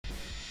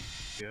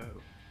go.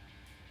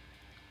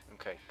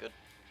 Okay, good.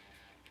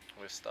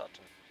 We're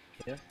starting.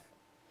 Yeah.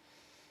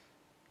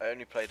 I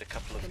only played a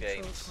couple of Control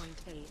games.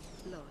 point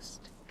A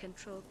lost.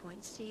 Control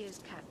point C is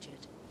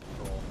captured.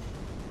 Before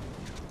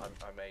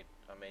I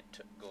made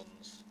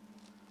guns.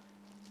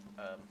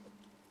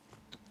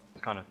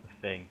 It's kind of the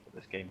thing that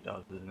this game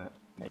does, isn't it?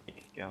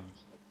 Make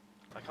guns.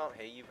 I can't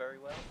hear you very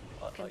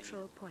well.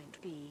 Control point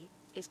B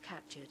is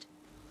captured.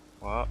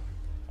 What?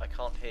 I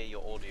can't hear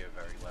your audio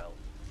very well.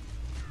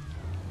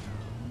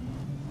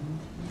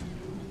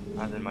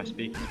 As in my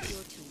speaking Your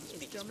speed.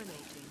 team is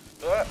dominating.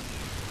 Ah!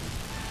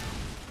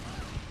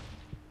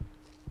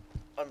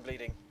 I'm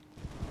bleeding.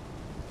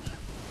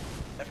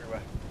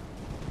 Everywhere.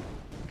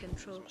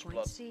 Control So much point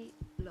blood. C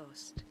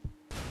lost.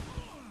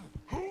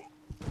 Oh,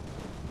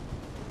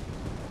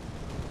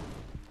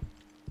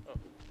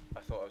 I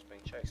thought I was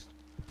being chased.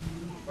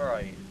 Where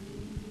are you?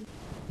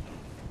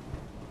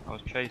 I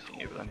was chasing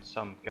you, but then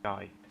some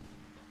guy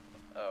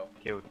Oh,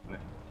 killed me.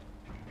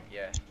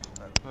 yeah.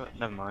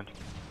 Never mind.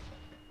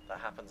 That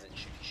happens in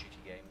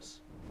shooty games.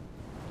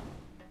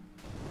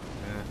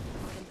 Yeah.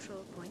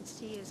 Control point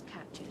C is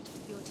captured.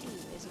 Your team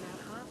is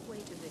now halfway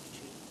to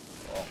victory.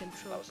 Oh,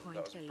 Control that was point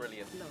a A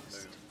brilliant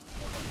lost. move.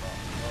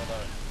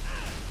 Oh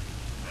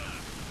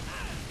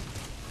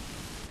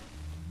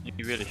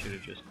You really should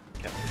have just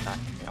kept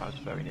attacking me. I was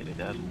very nearly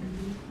dead.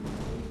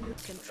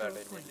 Control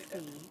Very point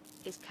nearly B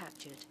is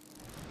captured.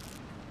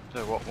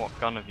 So what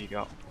gun have you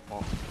got?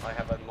 What, no. I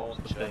have a what's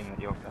the launcher thing with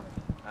your gun?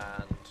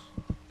 and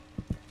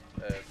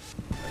a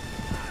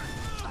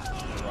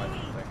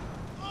rifle thing.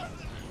 A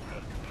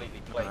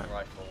completely plain Right.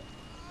 rifle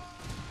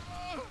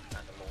and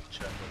a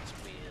launcher that's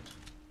weird.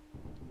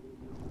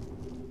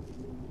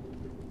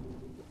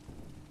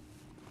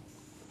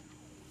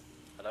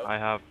 Hello? I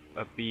have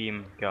a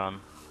beam gun.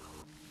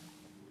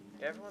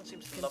 Yeah, everyone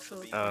seems to love the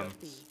Control beam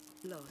point B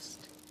guns.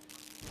 lost.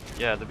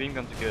 Yeah, the beam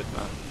guns are good,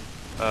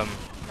 man.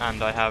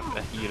 And I have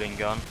a healing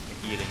gun,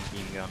 a healing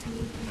beam gun,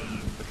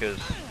 because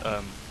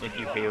if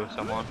you heal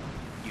someone,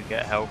 you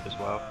get health as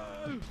well.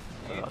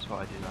 So that's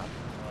why I do that.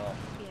 Oh,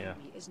 The Yeah.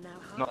 enemy is now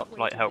Not halfway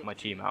like to help my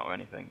victory. team out or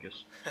anything,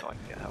 just so I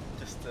can get help.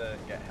 just to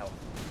get help.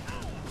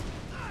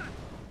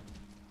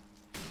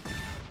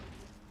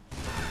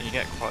 And you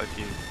get quite a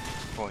few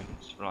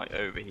points for like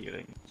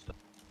overhealing and stuff.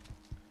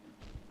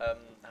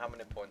 How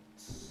many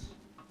points?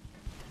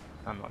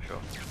 I'm not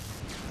sure.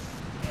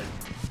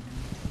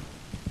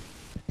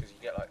 Because you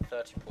get like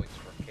 30 points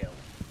for a kill.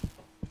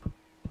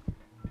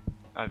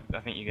 I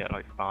think you get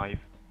like 5,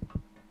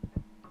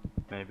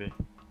 maybe.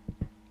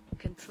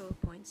 Control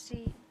point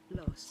C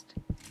lost.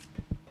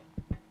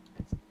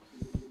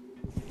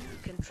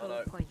 Control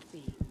no. point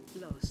B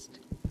lost.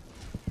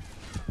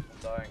 I'm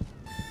dying.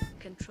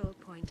 Control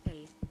point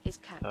A is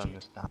Turn captured.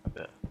 this down a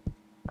bit.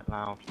 Quite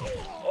loud.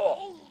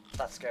 Oh,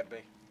 that scared me.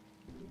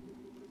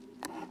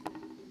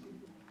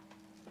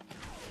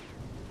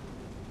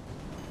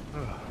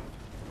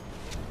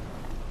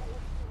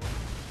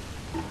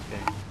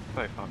 Okay,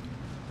 very fun.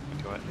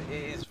 Enjoy it.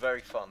 It is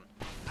very fun.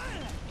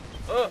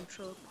 Oh,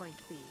 Control point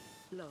B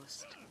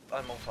lost.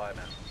 I'm on fire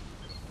now.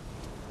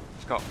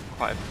 It's got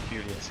quite a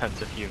peculiar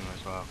sense of humour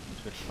as well.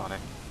 It's really funny.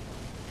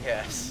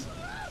 Yes.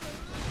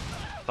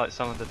 It's like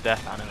some of the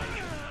death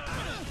animation.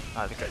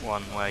 I think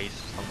one where he's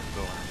just on the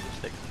floor and he just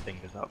sticks his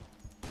fingers up.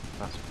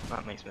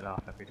 That makes me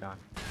laugh every time.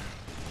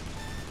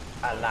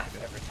 I laugh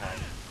every time.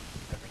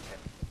 Every time.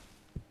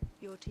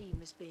 Your team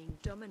is being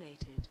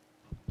dominated.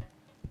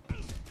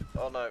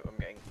 Oh no, I'm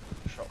getting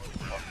shot.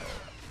 Oh,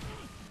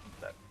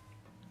 no.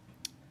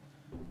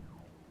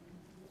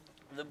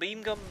 The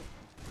beam gun.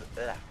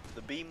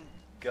 The beam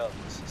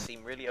guns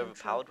seem really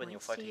overpowered when you're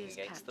point C fighting is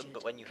against them, captured.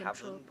 but when you have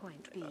Control them,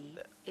 point B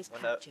is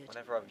whenever, captured.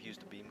 whenever I've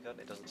used a beam gun,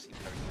 it doesn't seem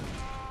very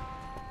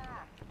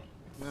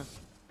good.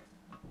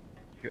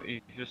 Yeah.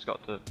 You just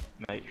got to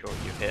make sure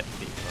you hit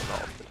people a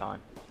lot of the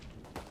time.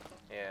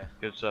 Yeah.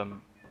 Because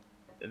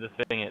the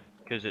thing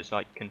because it's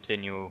like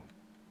continual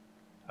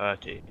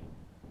hurting.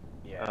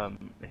 Yeah.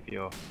 If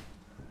you're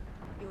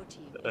Your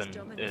team is and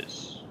dominated.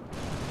 it's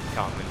you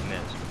can't really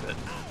miss with it.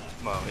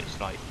 Well, it's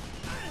like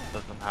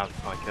doesn't have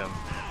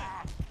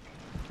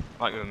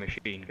like with a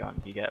machine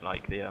gun, you get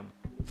like the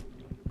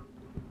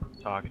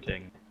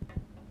targeting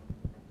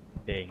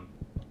thing.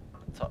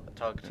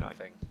 Targeting Like,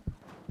 thing.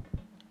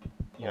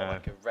 You Or know,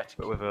 like a reticule.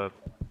 but with a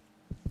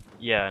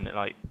and it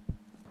like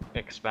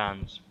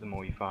expands the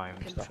more you fire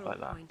and stuff Control like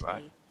that, point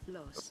right? A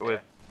lost. But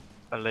with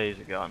a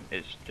laser gun,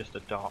 it's just a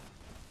dot.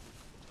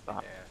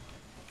 That, Yeah.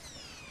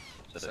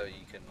 So that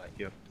you can like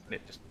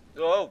it just.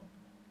 Oh,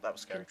 that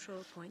was scary.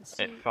 Control point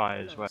C it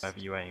fires lost. wherever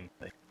you aim.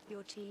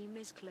 Your team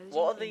is closing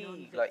What are in on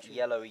the like victory.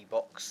 yellowy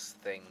box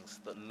things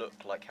that look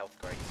like health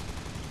grates?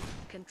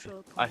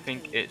 Control point I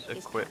think A it's is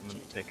equipment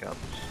captured. pickups,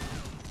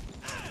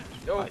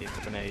 Oh, like your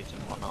grenades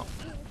and whatnot.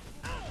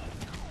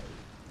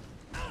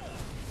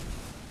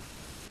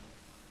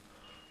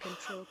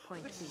 Control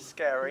point This B is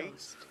scary.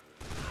 lost.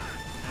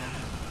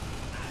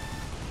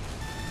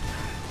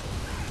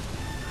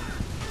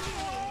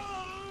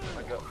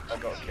 I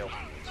got a kill.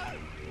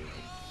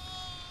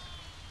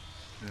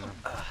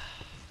 Yeah.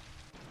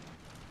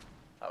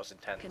 That was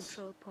intense.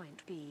 Control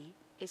point B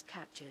is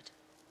captured.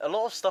 A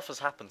lot of stuff has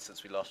happened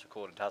since we last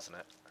recorded, hasn't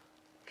it?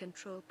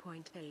 Control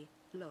point A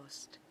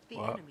lost. The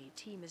What? enemy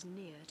team is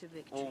near to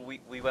victory. Well,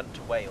 we went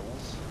to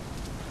Wales,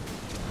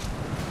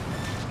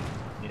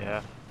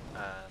 Yeah.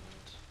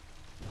 and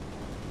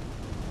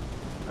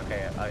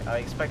okay, I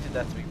expected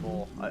there to be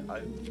more.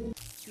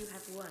 You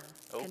have won.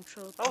 Oh.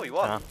 Control Oh, we point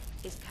won. Ah.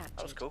 is captured.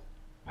 That was cool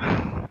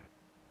and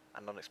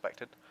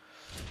unexpected.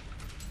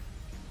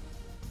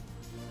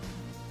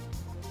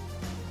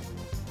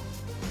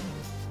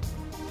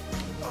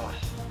 Oh.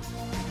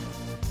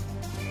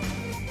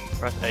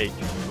 Press H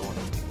if you want.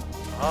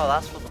 Oh,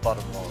 that's what the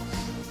bottom was.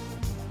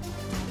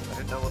 I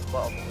didn't know what the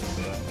bottom was.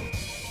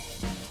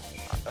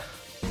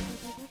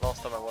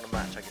 Last time I won a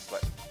match, I just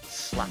like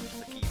slapped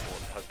the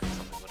keyboard hoping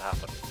something would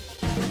happen.